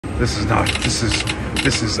This is not, this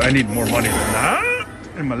is, I need more money than that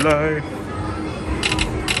in my life.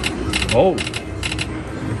 Oh.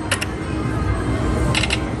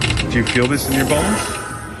 Do you feel this in your bones?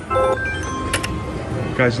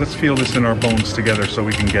 Guys, let's feel this in our bones together so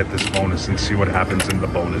we can get this bonus and see what happens in the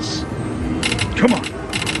bonus. Come on.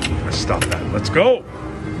 Let's stop that. Let's go.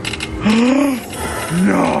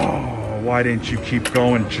 No. Why didn't you keep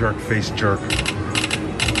going, jerk face jerk?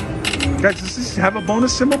 Guys, does this have a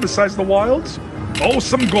bonus symbol besides the wilds? Oh,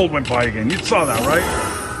 some gold went by again. You saw that, right?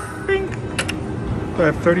 Bing. I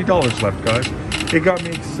have $30 left, guys. It got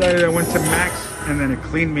me excited. I went to max, and then it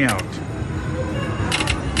cleaned me out.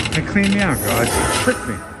 It cleaned me out, guys. It tricked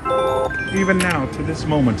me. Even now, to this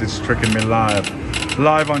moment, it's tricking me live.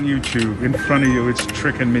 Live on YouTube, in front of you, it's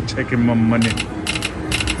tricking me, taking my money.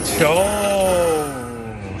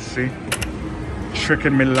 Oh, see?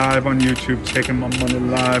 Tricking me live on YouTube, taking my money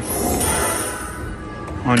live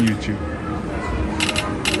on YouTube.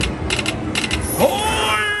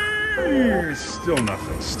 Oh, still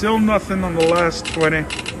nothing. Still nothing on the last 20.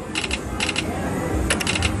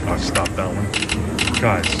 I'll stop that one.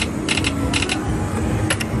 Guys.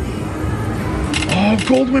 Oh,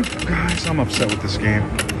 gold went. Guys, I'm upset with this game.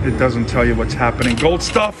 It doesn't tell you what's happening. Gold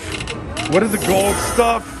stuff. What is the gold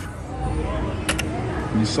stuff?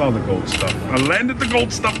 You saw the gold stuff. I landed the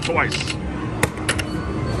gold stuff twice.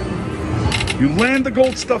 You land the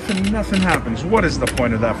gold stuff and nothing happens. What is the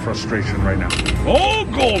point of that frustration right now? Oh,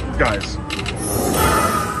 gold, guys.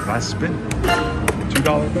 Last spin. $2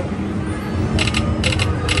 bet.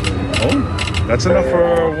 Oh, that's enough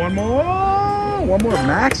for one more. One more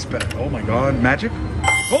max bet. Oh my God, magic.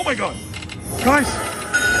 Oh my God. Guys.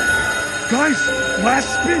 Guys, last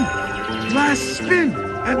spin. Last spin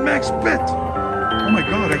at max bet. Oh my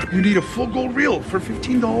God, you need a full gold reel for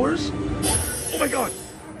 $15? Oh my God,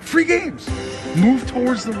 free games. Move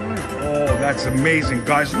towards the right. Oh, that's amazing,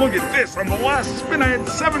 guys. Look at this. On the last spin, I had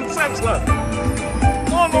 7 cents left.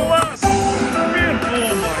 On the last spin.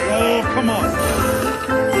 Oh, come on.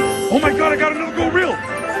 Oh my God, I got another gold reel.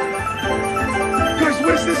 Guys,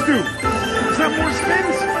 what does this do? Is that more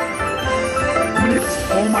spins?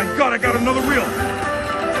 Oh my God, I got another reel.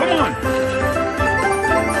 Come on.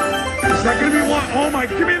 Is that gonna be one? Oh my,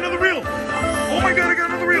 give me another reel. Oh my God, I got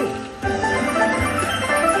another reel.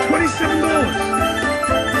 $27.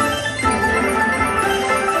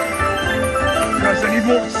 Guys, I need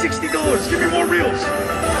more. $60. Give me more reels.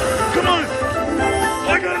 Come on. Oh,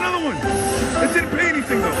 I got another one. It didn't pay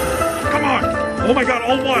anything though. Come on. Oh my God,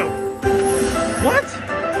 all wild. What?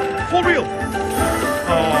 Full reel.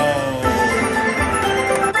 Oh.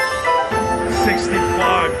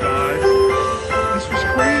 65, guys. This was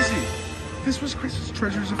crazy. This was crazy.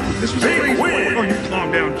 Treasures of food. This was crazy. Oh, you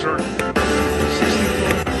calm down, jerk. 65.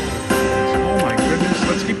 Oh my goodness.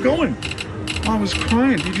 Let's keep going. I was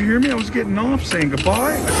crying. Did you hear me? I was getting off saying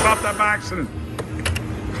goodbye. I stopped that by accident.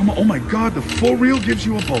 Come on. Oh my God. The full reel gives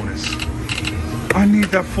you a bonus. I need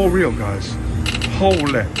that full reel, guys.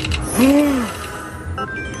 Holy.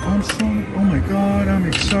 I'm so, oh my God, I'm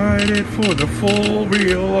excited for the full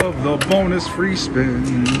reel of the bonus free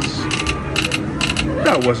spins.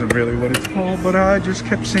 That wasn't really what it's called, but I just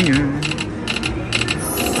kept singing.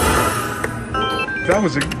 That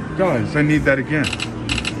was a, guys, I need that again.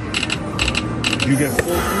 You get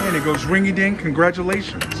full free and it goes ringy-ding,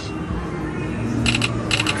 congratulations.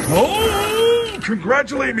 Oh,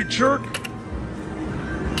 congratulate me, jerk.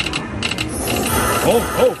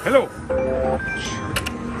 Oh, hello.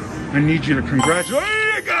 I need you to congratulate.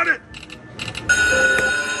 Hey, I got it.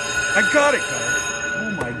 I got it, guys.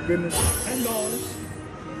 Oh my goodness.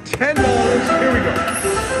 $10. Here we go.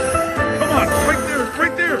 Come on, right there,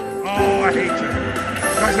 right there. Oh, I hate you.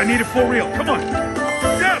 Guys, I need a full reel. Come on.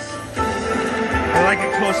 Yes. I like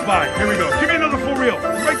it close by. Here we go. Give me another full reel.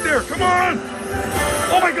 Right there. Come on.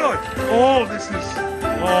 Oh my God. Oh, this is,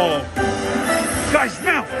 oh. Guys,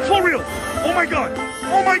 now, full reel. Oh my God.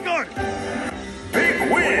 Oh my God.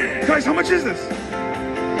 Big win! Guys, how much is this?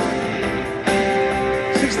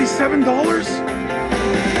 $67?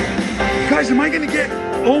 Guys, am I gonna get,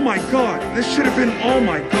 oh my God, this should have been, oh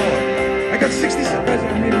my God. I got 67, guys,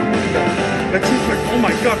 I made my money back. That seems like, oh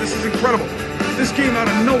my God, this is incredible. This came out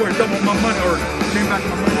of nowhere, doubled my money, or came back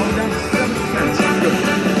my money, I was down to 7 cents. I'm good.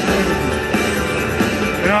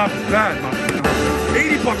 Not bad, my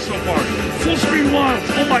 80 bucks so far. Full screen wilds,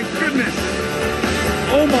 oh my goodness.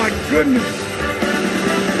 Oh my goodness.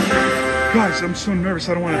 Guys, I'm so nervous.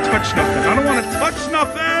 I don't want to touch nothing. I don't want to touch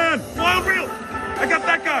nothing. Wild reel. I got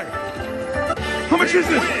that guy. How much is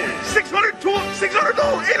this? $600, $800.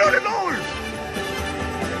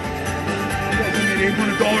 You guys made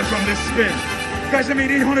 $800 on this spin. Guys, I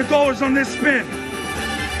made $800 on this spin.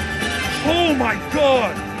 Oh my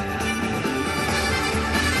God.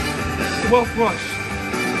 Wealth rush.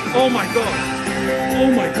 Oh my God.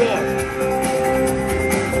 Oh my God.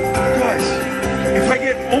 Guys, if I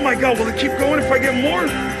get, oh my God, will it keep going if I get more?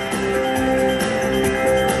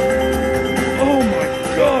 Oh my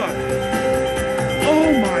God.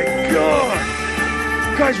 Oh my God.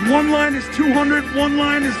 Guys, one line is 200, one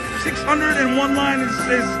line is 600, and one line is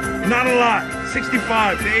not a lot.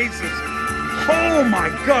 65, the aces. Oh my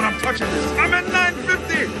God, I'm touching this. I'm at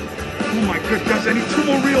 950. Oh my God, guys, I need 2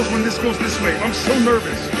 more reels when this goes this way. I'm so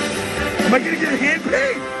nervous. Am I gonna get hand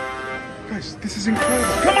paid? Guys, this is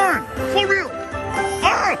incredible. Come on, full reel.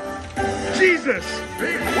 Ah, Jesus.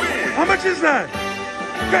 How much is that?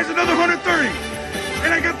 Guys, another 130.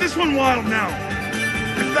 And I got this one wild now.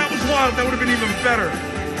 If that was wild, that would have been even better.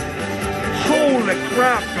 Holy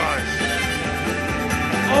crap, guys.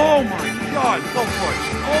 Oh my God, so much.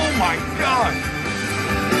 Oh my God.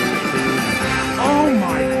 Oh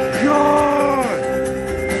my God.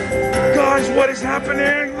 Guys, what is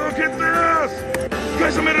happening? Look at this.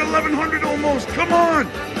 Guys, I'm at 1100 almost. Come on.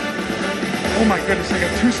 Oh my goodness, I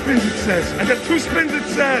got 2 spins it says. I got 2 spins it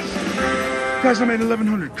says. Guys, I'm at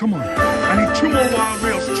 1100. Come on. I need 2 more wild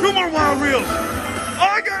reels. 2 more wild reels. Oh,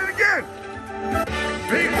 I got it again.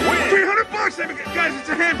 Big win. 300 bucks. Guys, it's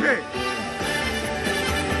a hand pay.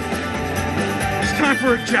 It's time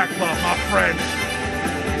for a jackpot, my friends.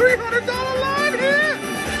 $300 line here.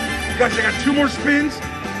 Guys, I got 2 more spins.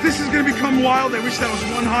 This is going to become wild. I wish that was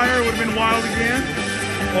one higher. It would have been wild again.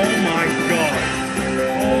 Oh my God.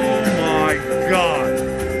 Oh my God.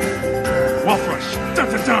 Wealth rush. Dun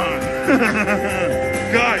dun dun.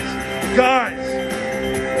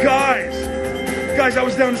 Guys, I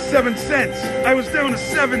was down to 7 cents. I was down to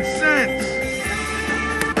 7 cents.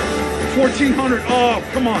 1400. Oh,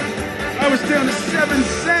 come on. I was down to 7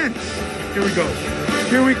 cents. Here we go.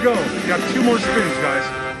 Here we go. We got 2 more spins, guys.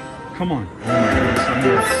 Come on. Oh my goodness, I'm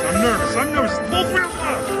nervous. I'm nervous. I'm nervous. Full wheels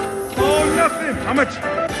left. Oh, nothing. How much?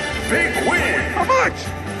 Big win. How much?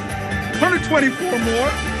 124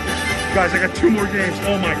 more. Guys, I got 2 more games.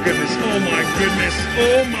 Oh my goodness. Oh my goodness.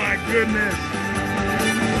 Oh my goodness.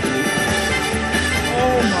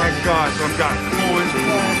 Oh my gosh. I've got coins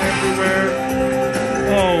falling everywhere.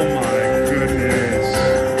 Oh my goodness.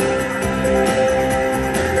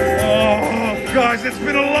 Oh, guys, it's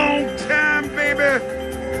been a long time, baby.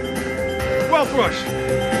 Wealth rush.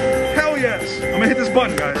 Hell yes. I'm gonna hit this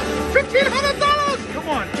button, guys. $1,500. Come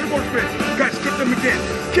on, 2 more spins. Guys, get them again.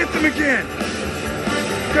 Get them again.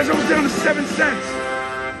 Guys, I was down to 7 cents.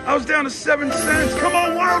 I was down to 7 cents. Come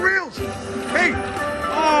on, wild reels. Hey.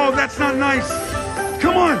 Oh, that's not nice.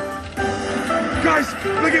 Come on. Guys,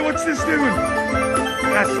 look at what's this doing.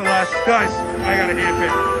 That's the last. Guys, I got a hand pay.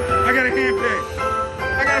 I got a hand pay.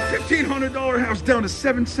 I got a $1,500 house down to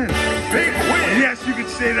 7 cents. Big win. Yes, you could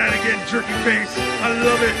say that again, jerky face. I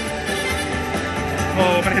love it.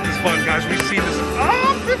 Oh, I'm gonna hit this button, guys. We've seen this.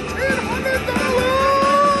 Oh,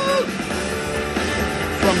 $1,500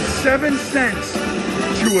 from 7 cents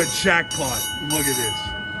to a jackpot. Look at this.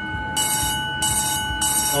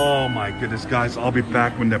 Oh my goodness, guys. I'll be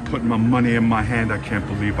back when they're putting my money in my hand. I can't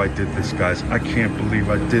believe I did this, guys. I can't believe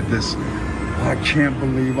I did this. I can't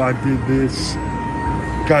believe I did this.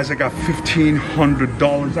 Guys, I got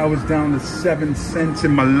 $1,500. I was down to 7 cents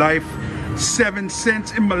in my life. 7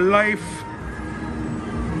 cents in my life.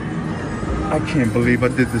 I can't believe I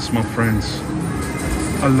did this, my friends.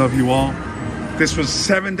 I love you all. This was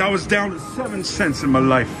 7. I was down to 7 cents in my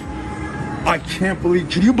life. I can't believe.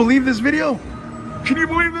 Can you believe this video? Can you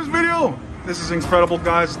believe this video? This is incredible,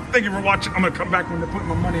 guys. Thank you for watching. I'm gonna come back when they're putting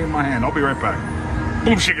my money in my hand. I'll be right back.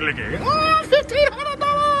 Boom, shiggy-liggy. Oh,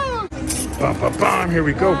 $1,500! Ba-ba-bam. Here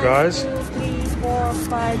we go, guys. 1, 2, 3, 4,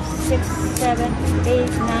 5, 6, 7, 8,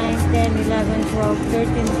 9, 10, 11, 12,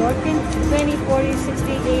 13, 14, 20, 40,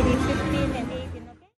 60, 80, 50,